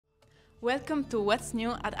Welcome to What's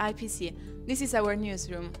New at IPC. This is our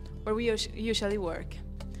newsroom, where we usually work.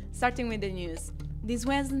 Starting with the news. This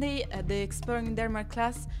Wednesday, the Exploring Denmark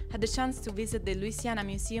class had the chance to visit the Louisiana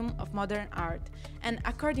Museum of Modern Art, and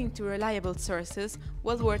according to reliable sources,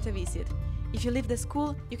 well worth a visit. If you leave the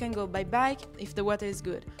school, you can go by bike if the weather is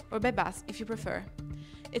good, or by bus if you prefer.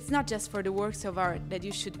 It's not just for the works of art that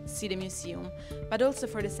you should see the museum, but also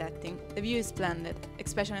for the setting. The view is splendid,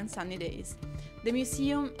 especially on sunny days. The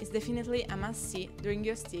museum is definitely a must-see during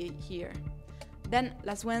your stay here. Then,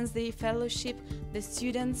 last Wednesday fellowship, the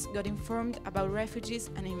students got informed about refugees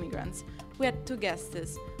and immigrants. We had two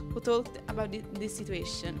guests who talked about this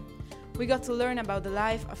situation. We got to learn about the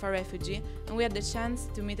life of a refugee, and we had the chance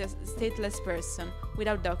to meet a stateless person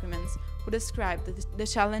without documents who described the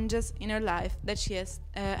challenges in her life that she has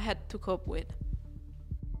had to cope with.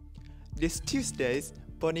 This Tuesday,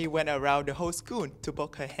 Bonnie went around the whole school to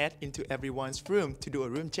poke her head into everyone's room to do a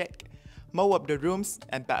room check. Most of the rooms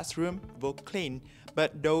and bathrooms were clean,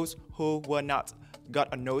 but those who were not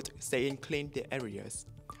got a note saying clean the areas.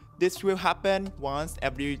 This will happen once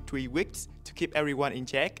every 3 weeks to keep everyone in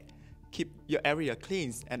check. Keep your area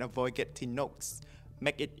clean and avoid getting notes.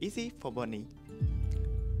 Make it easy for Bonnie.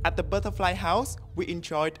 At the Butterfly House, we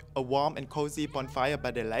enjoyed a warm and cozy bonfire by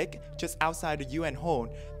the lake just outside the UN Hall.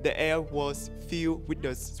 The air was filled with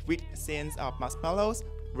the sweet scents of marshmallows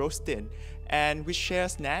roasting, and we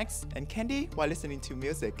shared snacks and candy while listening to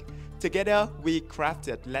music. Together, we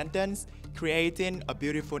crafted lanterns, creating a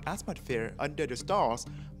beautiful atmosphere under the stars.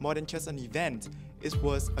 More than just an event, it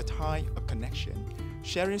was a time of connection,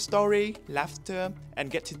 sharing story, laughter, and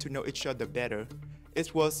getting to know each other better.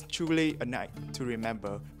 It was truly a night to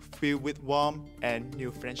remember, filled with warmth and new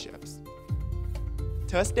friendships.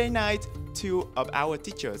 Thursday night, 2 of our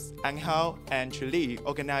teachers, Angel and Julie,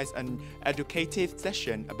 organized an educative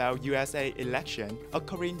session about USA election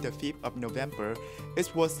occurring the 5th of November.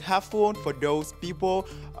 It was helpful for those people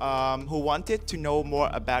who wanted to know more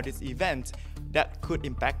about this event that could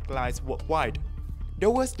impact lives worldwide. That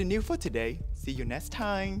was the news for today. See you next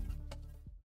time.